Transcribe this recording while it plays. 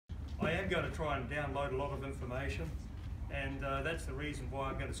am going to try and download a lot of information, and that's the reason why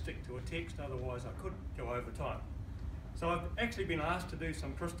I'm going to stick to a text, otherwise I could go over time. So I've actually been asked to do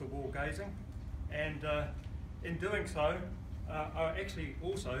some crystal ball gazing, and in doing so, I actually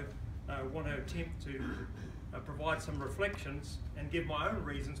also want to attempt to provide some reflections and give my own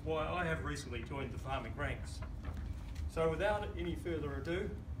reasons why I have recently joined the farming ranks. So without any further ado,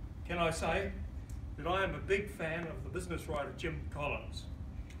 can I say that I am a big fan of the business writer Jim Collins,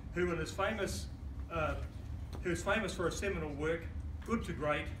 who is famous for a seminal work, Good to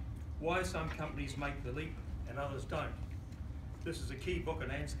Great, Why Some Companies Make the Leap and Others Don't. This is a key book in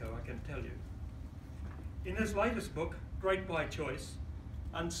ANZCO, I can tell you. In his latest book, Great by Choice,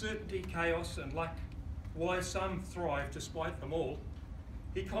 Uncertainty, Chaos and Luck, Why Some Thrive Despite Them All,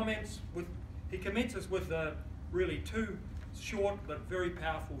 he commences with really two short but very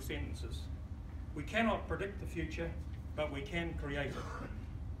powerful sentences. We cannot predict the future, but we can create it.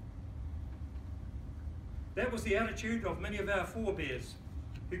 That was the attitude of many of our forebears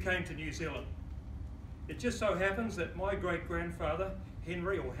who came to New Zealand. It just so happens that my great-grandfather,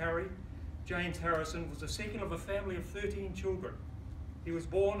 Henry or Harry, James Harrison, was the second of a family of 13 children. He was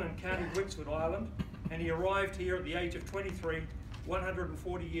born in County Wexford, Ireland, and he arrived here at the age of 23,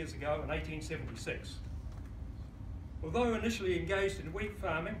 140 years ago in 1876. Although initially engaged in wheat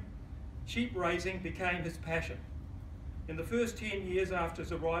farming, sheep raising became his passion. In the first 10 years after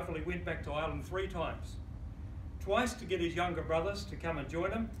his arrival, he went back to Ireland 3 times. Twice to get his younger brothers to come and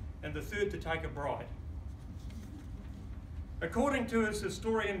join him, and the third to take a bride. According to his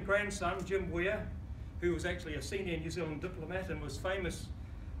historian grandson, Jim Weir, who was actually a senior New Zealand diplomat and was famous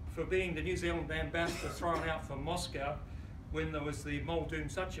for being the New Zealand ambassador thrown out from Moscow when there was the Muldoon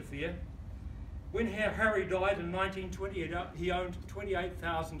Such affair, when Harry died in 1920, he owned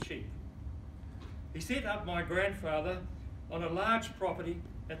 28,000 sheep. He set up my grandfather on a large property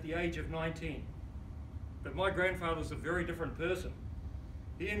at the age of 19. But my grandfather was a very different person.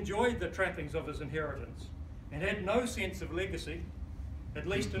 He enjoyed the trappings of his inheritance and had no sense of legacy, at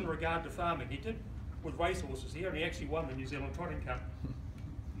least in regard to farming. He did with racehorses here, and he actually won the New Zealand Trotting Cup.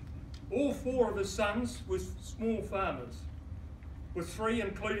 All 4 of his sons were small farmers, with 3,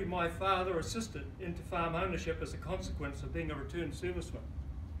 including my father, assisted into farm ownership as a consequence of being a returned serviceman.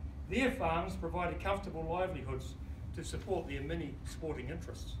 Their farms provided comfortable livelihoods to support their many sporting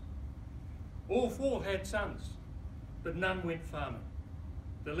interests. All 4 had sons, but none went farming.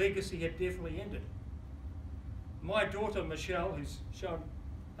 The legacy had definitely ended. My daughter Michelle, who's shown,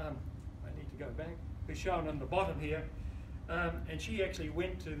 I need to go back, who's shown on the bottom here, and she actually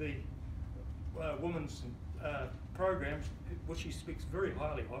went to the women's program, which she speaks very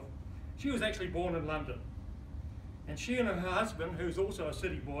highly of. She was actually born in London, and she and her husband, who's also a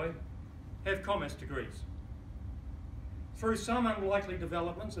city boy, have commerce degrees. Through some unlikely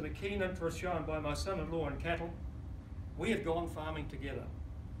developments and a keen interest shown by my son-in-law in cattle, we have gone farming together.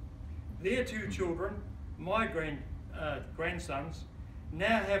 Their 2 children, my grandsons,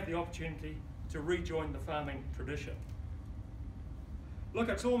 now have the opportunity to rejoin the farming tradition. Look,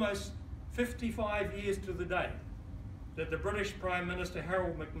 it's almost 55 years to the day that the British Prime Minister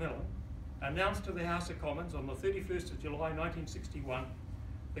Harold Macmillan announced to the House of Commons on the 31st of July 1961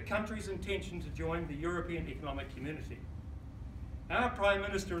 the country's intention to join the European Economic Community. Our Prime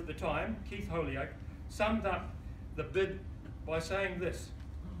Minister at the time, Keith Holyoake, summed up the bid by saying this: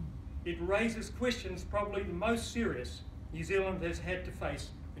 "It raises questions probably the most serious New Zealand has had to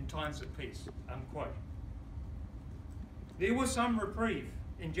face in times of peace," unquote. There was some reprieve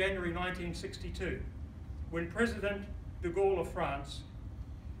in January 1962 when President de Gaulle of France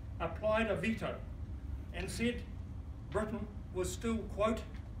applied a veto and said Britain was still, quote,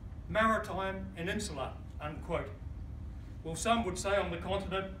 maritime and insular, unquote. Well, some would say on the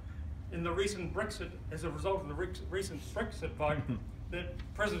continent, in the recent Brexit, as a result of the recent Brexit vote, that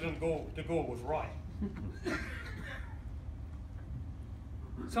President de Gaulle was right.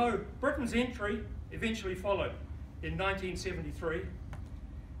 So Britain's entry eventually followed in 1973.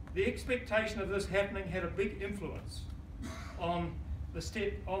 The expectation of this happening had a big influence on the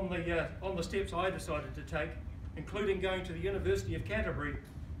steps I decided to take, including going to the University of Canterbury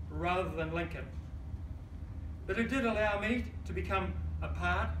rather than Lincoln. But it did allow me to become a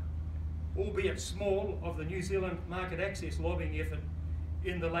part, albeit small, of the New Zealand market access lobbying effort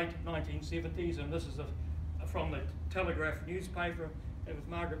in the late 1970s, and this is from the Telegraph newspaper. It was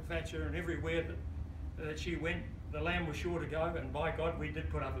Margaret Thatcher, and everywhere that she went, the lamb was sure to go, and by God, we did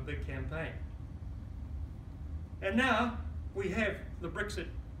put up a big campaign. And now we have the Brexit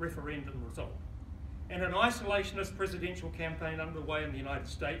referendum result, and an isolationist presidential campaign underway in the United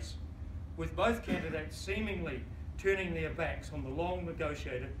States, with both candidates seemingly turning their backs on the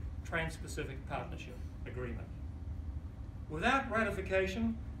long-negotiated Trans-Pacific Partnership Agreement. Without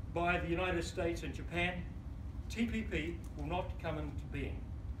ratification by the United States and Japan, TPP will not come into being.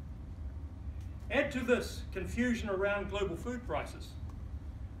 Add to this confusion around global food prices.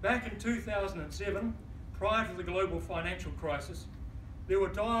 Back in 2007, prior to the global financial crisis, there were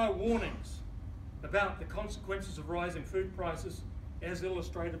dire warnings about the consequences of rising food prices, as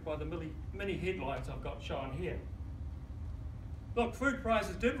illustrated by the many headlines I've got shown here. Look, food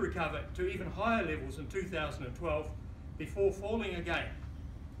prices did recover to even higher levels in 2012 before falling again,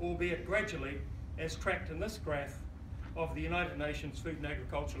 albeit gradually, as tracked in this graph of the United Nations Food and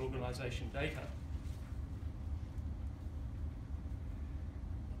Agriculture Organization data.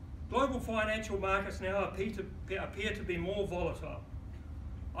 Global financial markets now appear to be more volatile.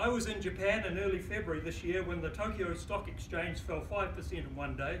 I was in Japan in early February this year when the Tokyo Stock Exchange fell 5% in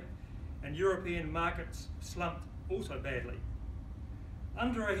one day and European markets slumped also badly.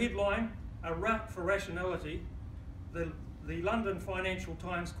 Under a headline, "A Rout for Rationality," the London Financial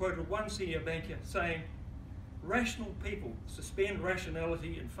Times quoted one senior banker saying, "Rational people suspend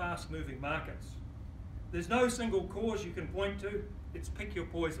rationality in fast-moving markets. There's no single cause you can point to, it's pick your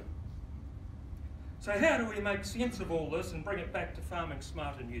poison." So how do we make sense of all this and bring it back to farming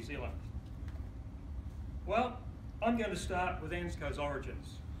smart in New Zealand? Well, I'm going to start with ANZCO's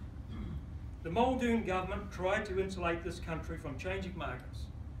origins. The Muldoon government tried to insulate this country from changing markets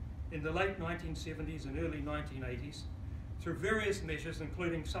in the late 1970s and early 1980s through various measures,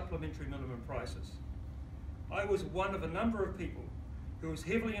 including supplementary minimum prices. I was one of a number of people who was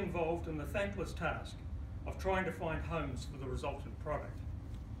heavily involved in the thankless task of trying to find homes for the resultant product.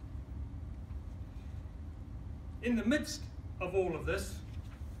 In the midst of all of this,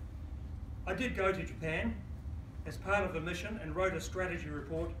 I did go to Japan as part of a mission and wrote a strategy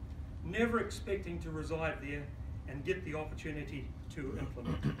report, never expecting to reside there and get the opportunity to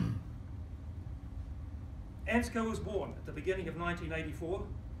implement. ANZCO was born at the beginning of 1984,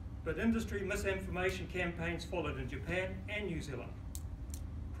 but industry misinformation campaigns followed in Japan and New Zealand.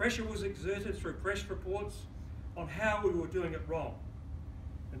 Pressure was exerted through press reports on how we were doing it wrong.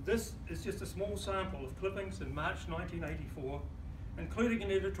 And this is just a small sample of clippings in March 1984, including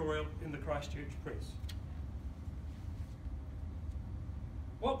an editorial in the Christchurch Press.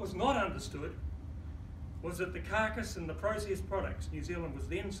 What was not understood was that the carcass and the processed products New Zealand was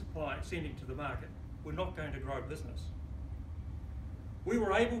then sending to the market were not going to grow business. We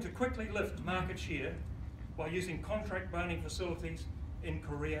were able to quickly lift market share by using contract boning facilities in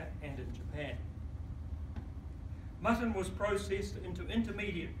Korea and in Japan. Mutton was processed into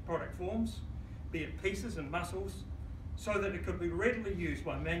intermediate product forms, be it pieces and muscles, so that it could be readily used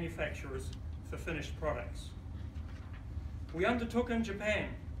by manufacturers for finished products. We undertook in Japan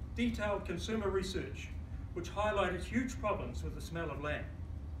detailed consumer research which highlighted huge problems with the smell of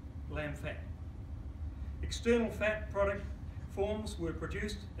lamb fat. External fat product forms were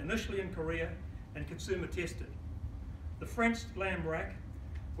produced initially in Korea and consumer tested. The French lamb rack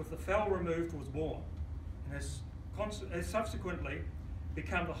with the fowl removed was born and has subsequently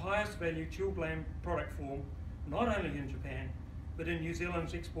become the highest value chilled lamb product form not only in Japan but in New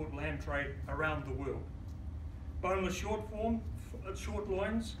Zealand's export lamb trade around the world. Boneless short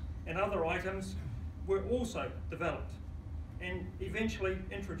loins and other items were also developed and eventually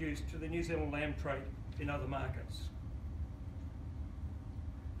introduced to the New Zealand lamb trade in other markets.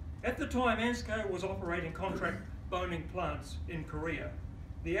 At the time ANZCO was operating contract boning plants in Korea,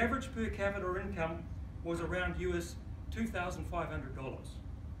 the average per capita income was around US $2,500.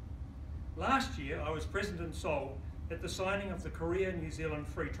 Last year I was present in Seoul at the signing of the Korea-New Zealand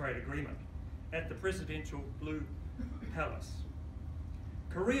Free Trade Agreement at the Presidential Blue Palace.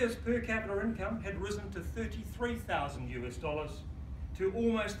 Korea's per capita income had risen to $33,000 US to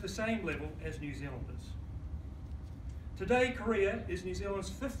almost the same level as New Zealanders. Today Korea is New Zealand's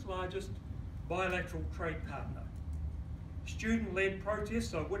 5th largest bilateral trade partner. Student-led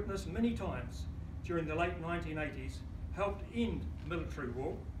protests I've witnessed many times during the late 1980s helped end military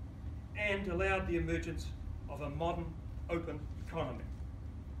rule and allowed the emergence of a modern, open economy.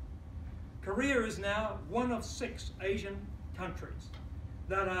 Korea is now one of 6 Asian countries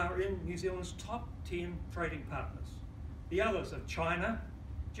that are in New Zealand's top 10 trading partners. The others are China,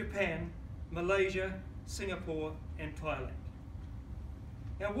 Japan, Malaysia, Singapore, and Thailand.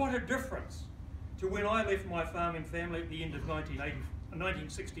 Now what a difference to when I left my farming family at the end of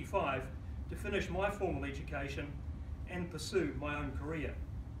 1965 to finish my formal education and pursue my own career.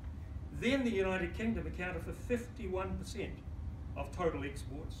 Then the United Kingdom accounted for 51% of total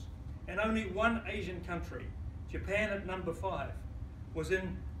exports, and only one Asian country, Japan at number 5, was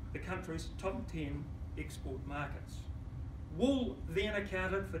in the country's top 10 export markets. Wool then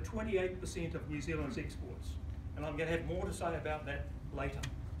accounted for 28% of New Zealand's exports, and I'm going to have more to say about that later.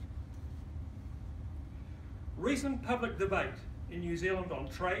 Recent public debate in New Zealand on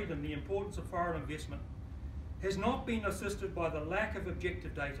trade and the importance of foreign investment has not been assisted by the lack of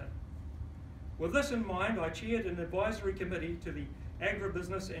objective data. With this in mind, I chaired an advisory committee to the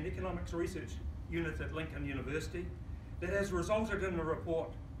Agribusiness and Economics Research Unit at Lincoln University that has resulted in a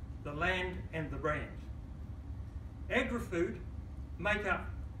report, The Land and the Brand. Agri-food make up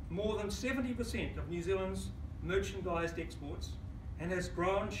more than 70% of New Zealand's merchandised exports and has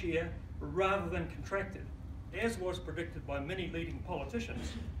grown share rather than contracted, as was predicted by many leading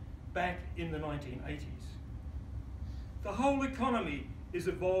politicians back in the 1980s. The whole economy is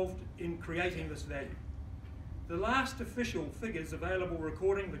involved in creating this value. The last official figures available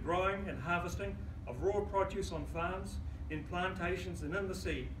recording the growing and harvesting of raw produce on farms, in plantations and in the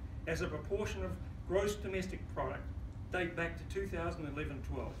sea as a proportion of gross domestic product date back to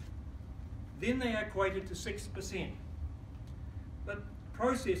 2011-12. Then they equated to 6%. But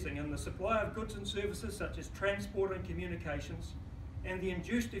processing and the supply of goods and services such as transport and communications and the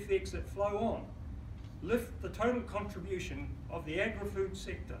induced effects that flow on lift the total contribution of the agri-food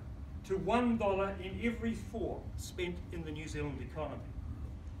sector to $1 in every 4 spent in the New Zealand economy.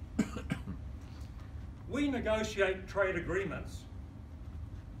 We negotiate trade agreements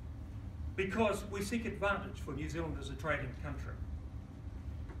because we seek advantage for New Zealand as a trading country.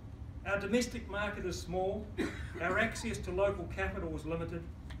 Our domestic market is small, our access to local capital is limited,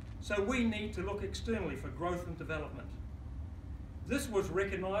 so we need to look externally for growth and development. This was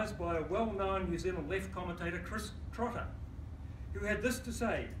recognised by a well-known New Zealand left commentator, Chris Trotter, who had this to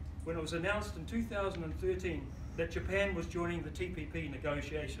say when it was announced in 2013 that Japan was joining the TPP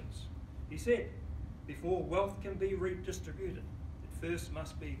negotiations. He said, "Before wealth can be redistributed, it first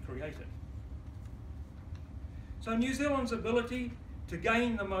must be created." So New Zealand's ability to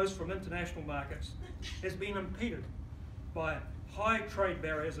gain the most from international markets has been impeded by high trade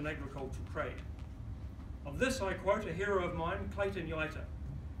barriers in agricultural trade. Of this I quote a hero of mine, Clayton Yaita,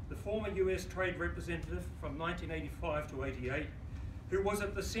 the former US trade representative from 1985 to 88, who was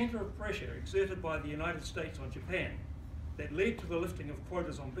at the centre of pressure exerted by the United States on Japan that led to the lifting of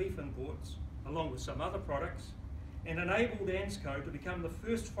quotas on beef imports, along with some other products, and enabled ANZCO to become the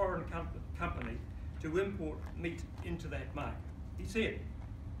first foreign company to import meat into that market. He said,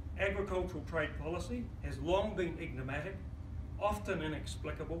 "Agricultural trade policy has long been enigmatic, often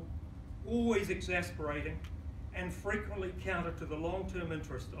inexplicable, always exasperating, and frequently counter to the long-term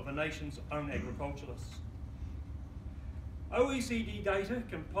interest of a nation's own agriculturalists." OECD data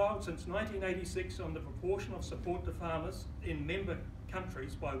compiled since 1986 on the proportion of support to farmers in member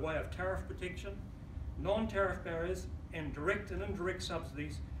countries by way of tariff protection, non-tariff barriers, and direct and indirect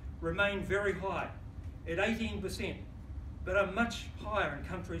subsidies remain very high, at 18%, but are much higher in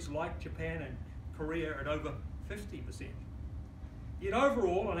countries like Japan and Korea at over 50%. Yet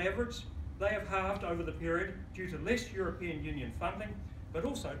overall, on average, they have halved over the period due to less European Union funding, but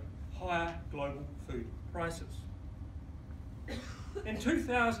also higher global food prices. In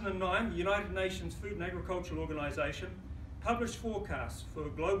 2009, the United Nations Food and Agricultural Organization published forecasts for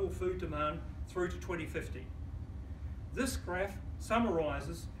global food demand through to 2050. This graph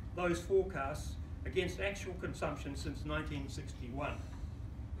summarises those forecasts against actual consumption since 1961.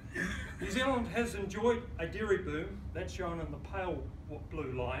 New Zealand has enjoyed a dairy boom, that's shown in the pale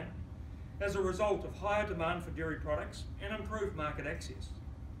blue line, as a result of higher demand for dairy products and improved market access.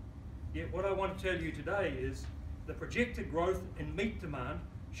 Yet what I want to tell you today is the projected growth in meat demand,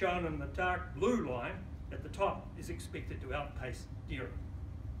 shown in the dark blue line at the top, is expected to outpace dairy.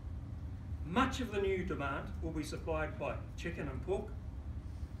 Much of the new demand will be supplied by chicken and pork,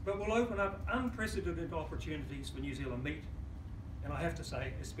 but will open up unprecedented opportunities for New Zealand meat, and I have to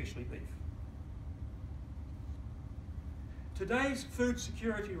say, especially beef. Today's food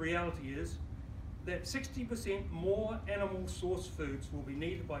security reality is that 60% more animal source foods will be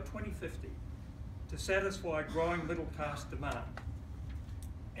needed by 2050 to satisfy growing middle class demand.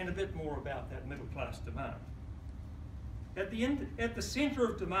 And a bit more about that middle class demand. At the centre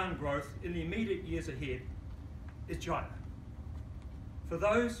of demand growth in the immediate years ahead is China. For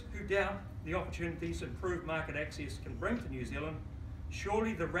those who doubt the opportunities improved market access can bring to New Zealand,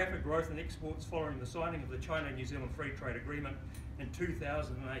 surely the rapid growth in exports following the signing of the China-New Zealand Free Trade Agreement in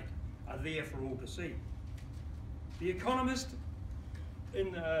 2008 are there for all to see. The Economist,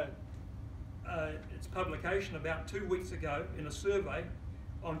 in its publication about 2 weeks ago, in a survey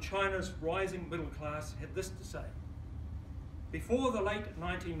on China's rising middle class, had this to say: before the late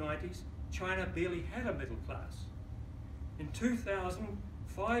 1990s, China barely had a middle class. In 2000,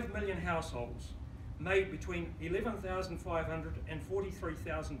 5 million households made between $11,500 and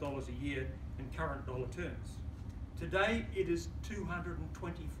 $43,000 a year in current dollar terms. Today it is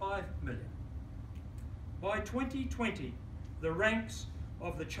 $225 million. By 2020, the ranks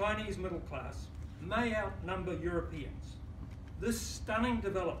of the Chinese middle class may outnumber Europeans. This stunning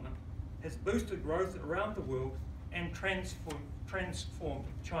development has boosted growth around the world and transformed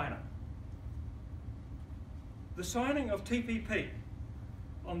China. The signing of TPP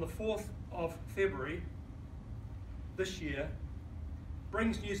on the 4th of February this year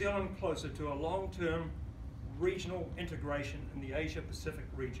brings New Zealand closer to a long-term regional integration in the Asia-Pacific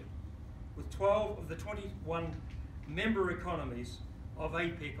region, with 12 of the 21 member economies of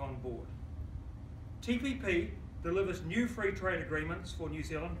APEC on board. TPP delivers new free trade agreements for New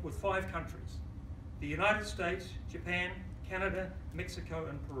Zealand with 5 countries: the United States, Japan, Canada, Mexico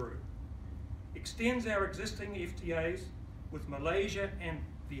and Peru. Extends our existing FTAs with Malaysia and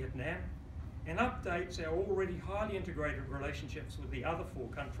Vietnam, and updates our already highly integrated relationships with the other 4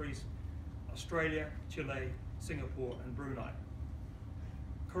 countries, Australia, Chile, Singapore and Brunei.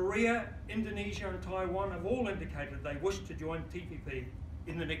 Korea, Indonesia and Taiwan have all indicated they wish to join TPP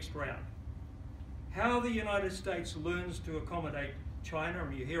in the next round. How the United States learns to accommodate China,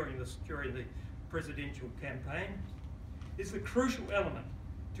 and you're hearing this during the presidential campaign, is the crucial element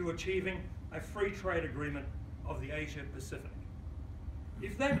to achieving a free trade agreement of the Asia Pacific.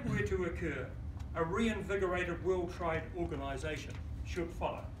 If that were to occur, a reinvigorated World Trade Organization should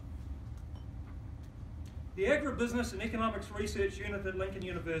follow. The Agribusiness and Economics Research Unit at Lincoln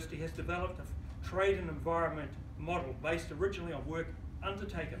University has developed a trade and environment model based originally on work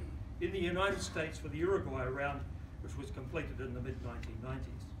undertaken in the United States for the Uruguay round, which was completed in the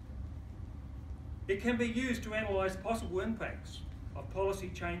mid-1990s. It can be used to analyse possible impacts of policy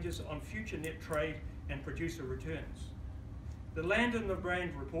changes on future net trade and producer returns. The Land and the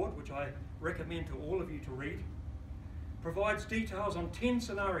Brand report, which I recommend to all of you to read, provides details on 10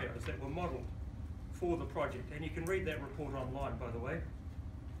 scenarios that were modelled for the project, and you can read that report online, by the way.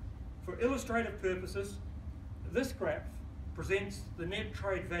 For illustrative purposes, this graph presents the net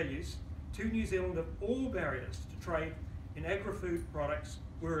trade values to New Zealand of all barriers to trade in agri-food products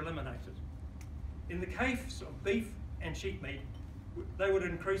were eliminated. In the case of beef and sheep meat, they would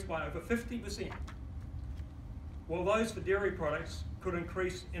increase by over 50%, while those for dairy products could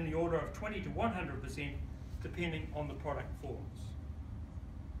increase in the order of 20 to 100% depending on the product forms.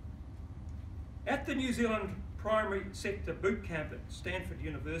 At the New Zealand Primary Sector Boot Camp at Stanford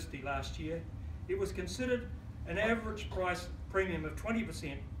University last year, it was considered an average price premium of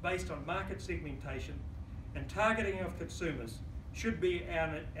 20% based on market segmentation and targeting of consumers should be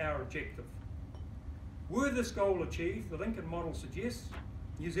our objective. Were this goal achieved, the Lincoln model suggests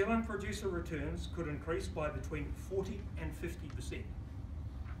New Zealand producer returns could increase by between 40 and 50%.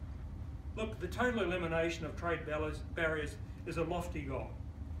 Look, the total elimination of trade barriers is a lofty goal,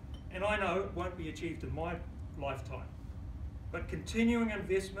 and I know it won't be achieved in my lifetime. But continuing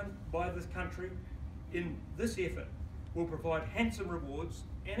investment by this country in this effort will provide handsome rewards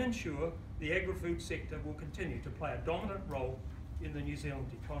and ensure the agri-food sector will continue to play a dominant role in the New Zealand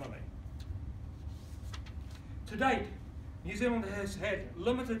economy. To date, New Zealand has had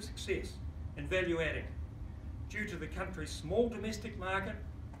limited success in value adding due to the country's small domestic market,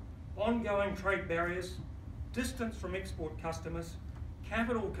 ongoing trade barriers, distance from export customers,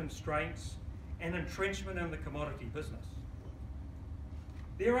 capital constraints, and entrenchment in the commodity business.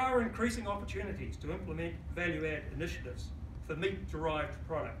 There are increasing opportunities to implement value-add initiatives for meat-derived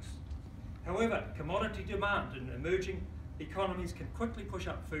products. However, commodity demand in emerging economies can quickly push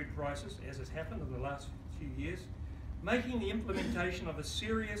up food prices, as has happened in the last few years, making the implementation of a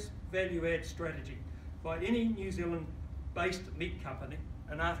serious value-add strategy by any New Zealand-based meat company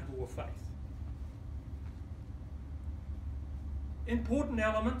an article of faith. Important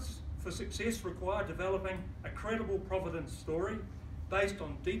elements for success require developing a credible provenance story based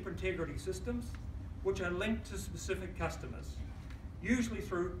on deep integrity systems which are linked to specific customers, usually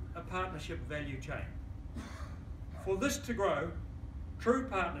through a partnership value chain. For this to grow, true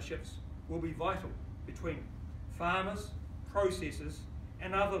partnerships will be vital between farmers, processors,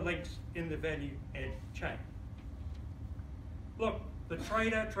 and other links in the value add chain. Look, the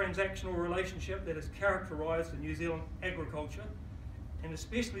trader-transactional relationship that has characterised the New Zealand agriculture, and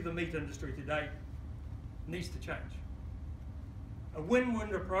especially the meat industry today, needs to change. A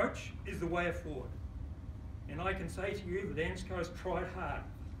win-win approach is the way forward. And I can say to you that ANZCO has tried hard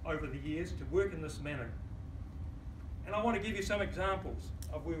over the years to work in this manner. And I want to give you some examples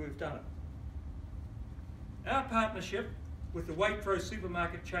of where we've done it. Our partnership with the Waitrose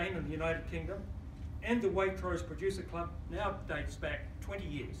supermarket chain in the United Kingdom and the Waitrose Producer Club now dates back 20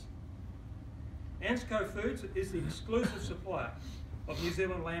 years. ANZCO Foods is the exclusive supplier of New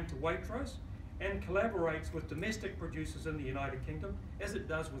Zealand lamb to Waitrose and collaborates with domestic producers in the United Kingdom, as it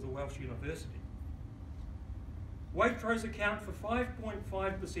does with the Welsh University. Waitrose account for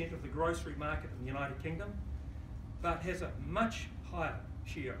 5.5% of the grocery market in the United Kingdom, but has a much higher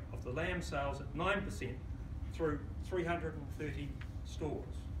share of the lamb sales at 9% through 330 stores.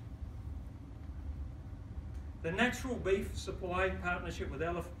 The natural beef supply partnership with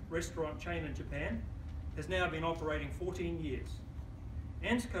Aleph restaurant chain in Japan has now been operating 14 years.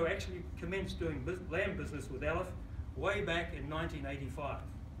 ANZCO actually commenced doing lamb business with Aleph way back in 1985.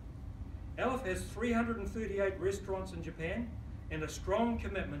 Aleph has 338 restaurants in Japan and a strong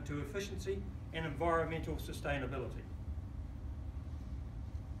commitment to efficiency and environmental sustainability.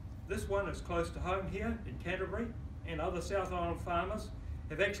 This one is close to home here in Canterbury, and other South Island farmers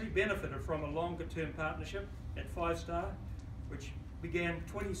have actually benefited from a longer term partnership at 5 Star, which began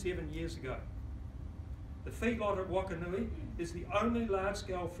 27 years ago. The feedlot at Wakanui is the only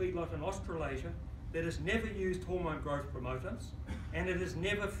large-scale feedlot in Australasia that has never used hormone growth promoters, and it has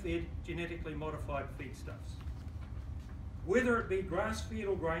never fed genetically modified feedstuffs. Whether it be grass-fed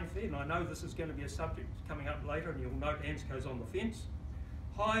or grain-fed, and I know this is going to be a subject coming up later, and you'll note ANZCO's on the fence,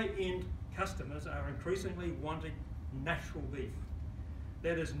 high-end customers are increasingly wanting natural beef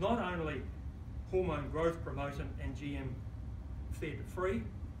that is not only hormone growth promoter and GM fed free,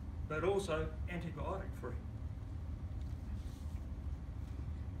 but also antibiotic free.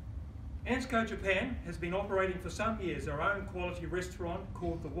 ANZCO Japan has been operating for some years our own quality restaurant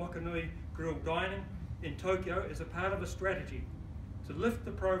called the Wakanui Grilled Dining in Tokyo as a part of a strategy to lift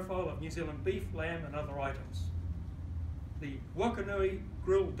the profile of New Zealand beef, lamb and other items. The Wakanui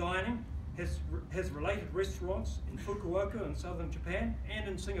Grilled Dining has related restaurants in Fukuoka in southern Japan and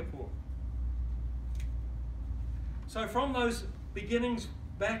in Singapore. So from those beginnings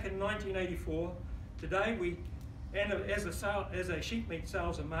back in 1984, today as a sheep meat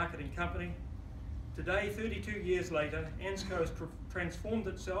sales and marketing company, today 32 years later, ANZCO has transformed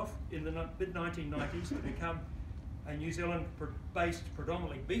itself in the mid-1990s to become a New Zealand-based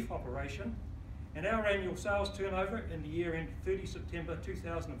predominantly beef operation, and our annual sales turnover in the year ended 30 September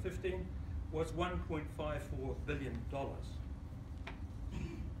 2015 was $1.54 billion.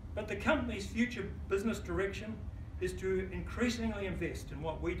 But the company's future business direction is to increasingly invest in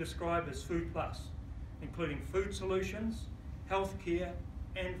what we describe as Food Plus, including food solutions, healthcare,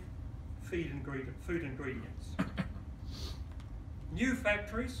 and food ingredients. New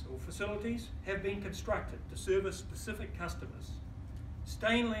factories or facilities have been constructed to service specific customers.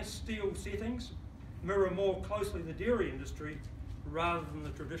 Stainless steel settings mirror more closely the dairy industry rather than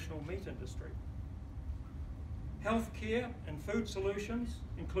the traditional meat industry. Healthcare and food solutions,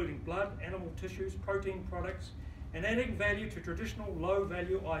 including blood, animal tissues, protein products, and adding value to traditional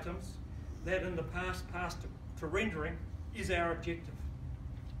low-value items that in the past passed to rendering is our objective.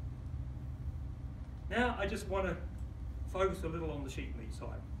 Now I just want to focus a little on the sheep meat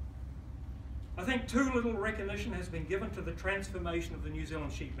side. I think too little recognition has been given to the transformation of the New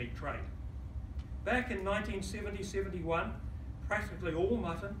Zealand sheep meat trade. Back in 1970-71, practically all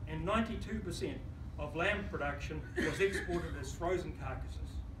mutton and 92% of lamb production was exported as frozen carcasses.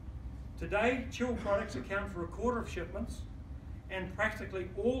 Today, chilled products account for a quarter of shipments, and practically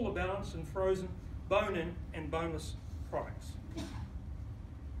all the balance in frozen bone-in and boneless products.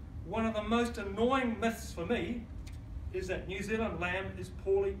 One of the most annoying myths for me is that New Zealand lamb is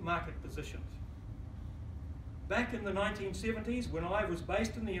poorly market positioned. Back in the 1970s, when I was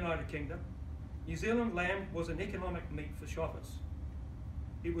based in the United Kingdom, New Zealand lamb was an economic meat for shoppers.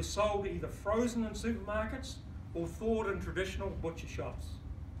 It was sold either frozen in supermarkets or thawed in traditional butcher shops.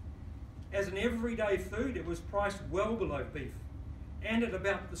 As an everyday food, it was priced well below beef and at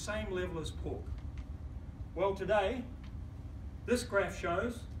about the same level as pork. Well, today, this graph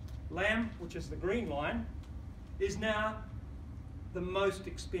shows lamb, which is the green line, is now the most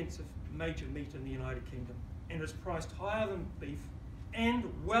expensive major meat in the United Kingdom and is priced higher than beef and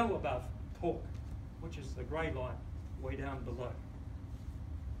well above pork, which is the grey line way down below.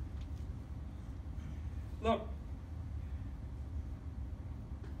 Look,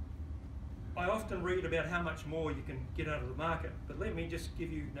 I often read about how much more you can get out of the market, but let me just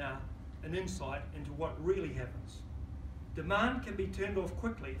give you now an insight into what really happens. Demand can be turned off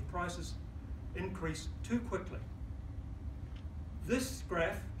quickly if prices increase too quickly. This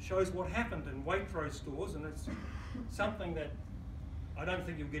graph shows what happened in Waitrose stores, and it's something that I don't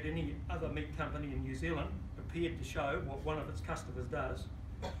think you'll get any other meat company in New Zealand prepared to show what one of its customers does.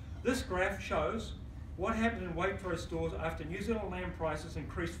 This graph shows what happened in Waitrose stores after New Zealand lamb prices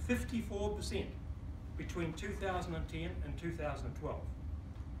increased 54% between 2010 and 2012.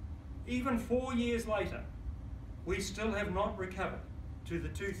 Even 4 years later, we still have not recovered to the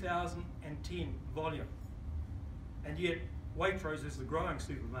 2010 volume. And yet, Waitrose is the growing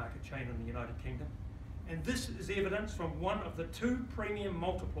supermarket chain in the United Kingdom. And this is evidence from one of the 2 premium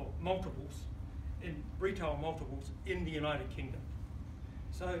multiples in retail multiples in the United Kingdom.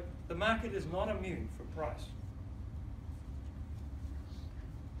 So the market is not immune from price.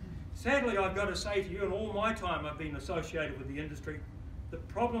 Sadly, I've got to say to you, in all my time I've been associated with the industry, the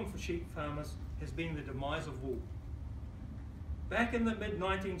problem for sheep farmers has been the demise of wool. Back in the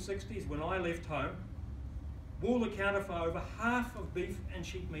mid-1960s, when I left home, wool accounted for over half of beef and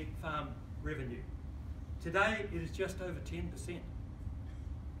sheep meat farm revenue. Today, it is just over 10%.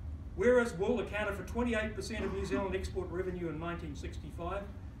 Whereas wool accounted for 28% of New Zealand export revenue in 1965,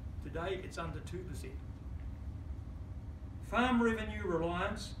 today it's under 2%. Farm revenue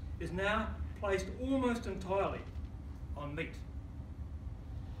reliance is now placed almost entirely on meat.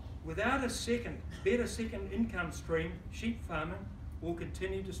 Without a better second income stream, sheep farming will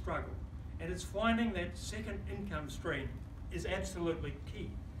continue to struggle. And it's finding that second income stream is absolutely key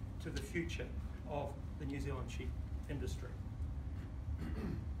to the future of the New Zealand sheep industry.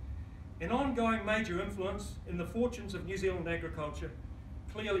 An ongoing major influence in the fortunes of New Zealand agriculture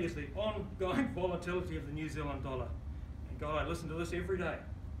clearly is the ongoing volatility of the New Zealand dollar. And God, I listen to this every day.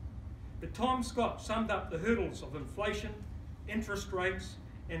 But Tom Scott summed up the hurdles of inflation, interest rates,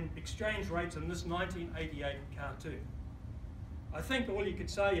 and exchange rates in this 1988 cartoon. I think all you could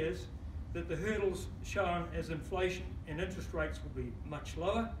say is that the hurdles shown as inflation and interest rates will be much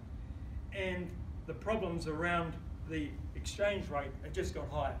lower, and the problems around the exchange rate have just got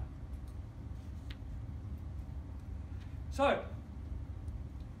higher. So,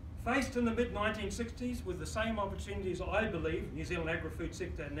 faced in the mid-1960s with the same opportunities I believe New Zealand agri-food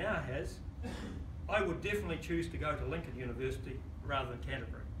sector now has, I would definitely choose to go to Lincoln University rather than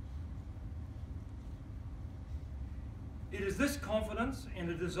Canterbury. It is this confidence and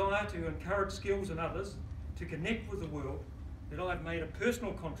a desire to encourage skills in others to connect with the world that I've made a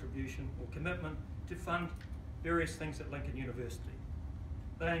personal contribution or commitment to fund various things at Lincoln University.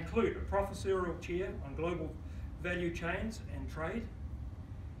 They include a professorial chair on global value chains and trade,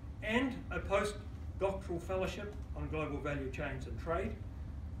 and a postdoctoral fellowship on global value chains and trade,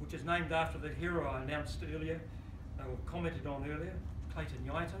 which is named after the hero I announced earlier, or commented on earlier, Clayton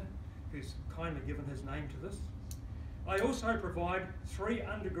Yaita, who's kindly given his name to this. I also provide 3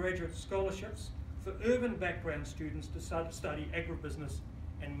 undergraduate scholarships for urban background students to study agribusiness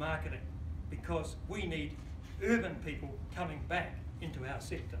and marketing, because we need urban people coming back into our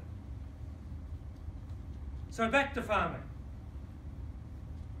sector. So back to farming.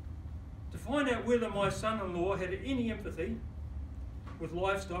 To find out whether my son-in-law had any empathy with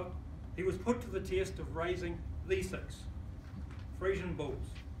livestock, he was put to the test of raising these 6 Frisian bulls.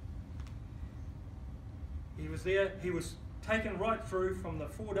 He was there, he was taken right through from the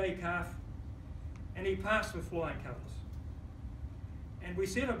 4-day calf, and he passed with flying colours. And he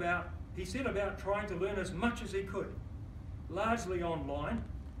set about trying to learn as much as he could, largely online,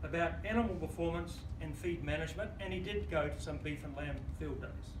 about animal performance and feed management, and he did go to some beef and lamb field days.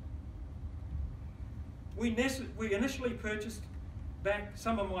 We initially purchased back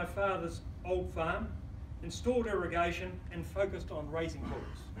some of my father's old farm, installed irrigation, and focused on raising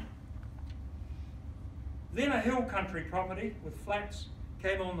bulls. Then a hill country property with flats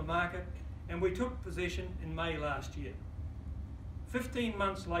came on the market, and we took possession in May last year. 15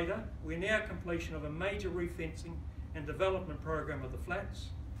 months later, we're near completion of a major refencing and development program of the flats,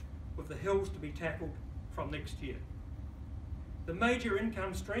 with the hills to be tackled from next year. The major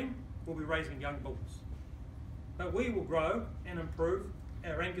income stream will be raising young bulls, but we will grow and improve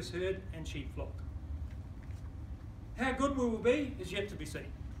our Angus herd and sheep flock. How good we will be is yet to be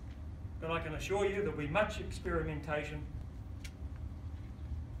seen, but I can assure you there will be much experimentation.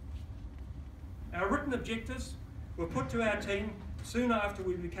 Our written objectives were put to our team soon after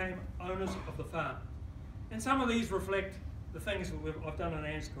we became owners of the farm, and some of these reflect the things that I've done in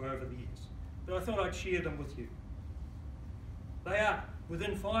ANZCO over the years, but I thought I'd share them with you. They are,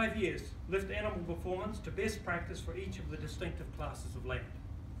 within 5 years, lift animal performance to best practice for each of the distinctive classes of land.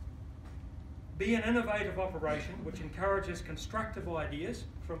 Be an innovative operation which encourages constructive ideas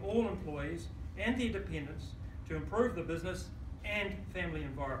from all employees and their dependents to improve the business and family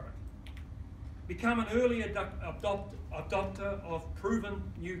environment. Become an early adopter of proven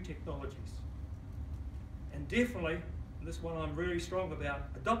new technologies. And definitely, this one I'm really strong about,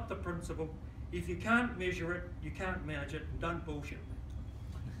 adopt the principle, if you can't measure it, you can't manage it, and don't bullshit.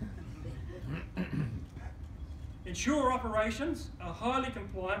 Ensure operations are highly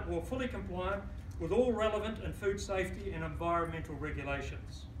compliant or fully compliant with all relevant and food safety and environmental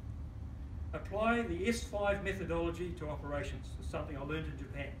regulations. apply the S5 methodology to operations. It's something I learned in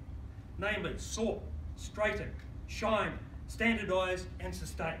Japan. Namely, sort, straighten, shine, standardise and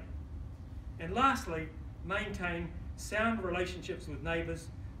sustain. And lastly, maintain sound relationships with neighbours,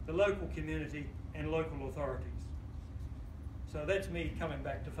 the local community and local authorities. So that's me coming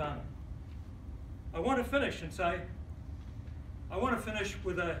back to farming. I want to finish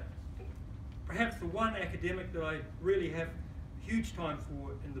with perhaps the one academic that I really have huge time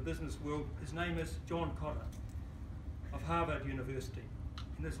for in the business world. His name is John Cotter of Harvard University.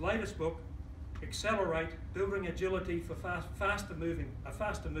 In his latest book, Accelerate, Building Agility for a faster moving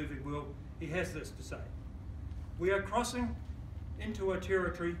world, he has this to say. We are crossing into a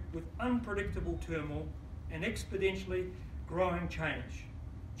territory with unpredictable turmoil and exponentially growing change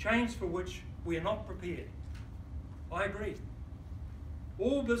for which we are not prepared. I agree.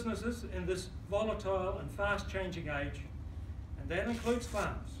 All businesses in this volatile and fast-changing age, and that includes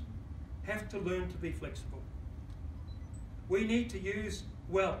farms, have to learn to be flexible. We need to use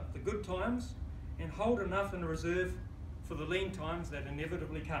well the good times and hold enough in reserve for the lean times that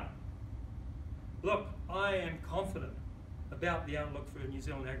inevitably come. Look, I am confident about the outlook for New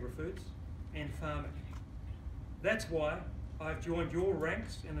Zealand agri-foods and farming. That's why I've joined your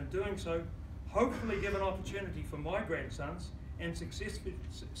ranks, and in doing so, hopefully give an opportunity for my grandsons and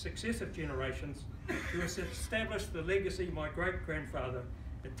successive generations to establish the legacy my great-grandfather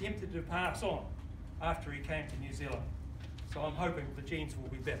attempted to pass on after he came to New Zealand. So I'm hoping the genes will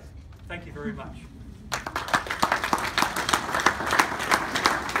be better. Thank you very much.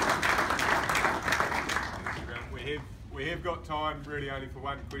 We have got time really only for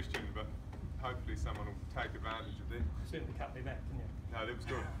one question, but hopefully someone will take advantage of that. You certainly cut me back, didn't you? No, that was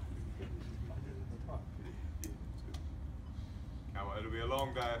good. Well, it'll be a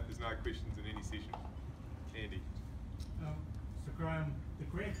long day if there's no questions in any session. Andy. So Graeme, the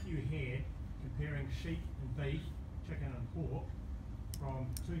graph you had comparing sheep and beef, chicken and pork from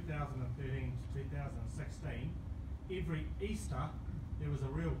 2013 to 2016, every Easter there was a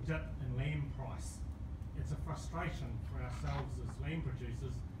real dip in lamb price. It's a frustration for ourselves as lamb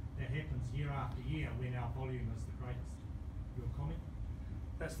producers that happens year after year when our volume is the greatest. Your comment?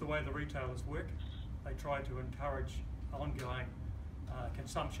 That's the way the retailers work. They try to encourage ongoing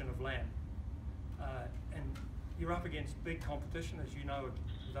consumption of lamb. And you're up against big competition, as you know, with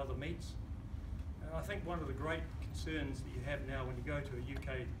other meats. And I think one of the great concerns that you have now when you go to a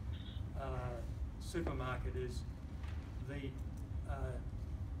UK supermarket is the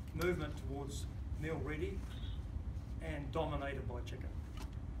movement towards meal ready and dominated by chicken.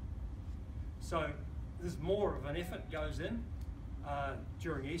 So there's more of an effort goes in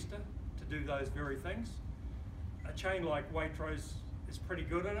during Easter to do those very things. A chain like Waitrose is pretty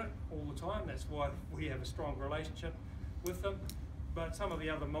good at it all the time. That's why we have a strong relationship with them. But some of the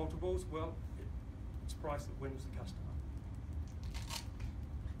other multiples, well, it's price that wins the customer.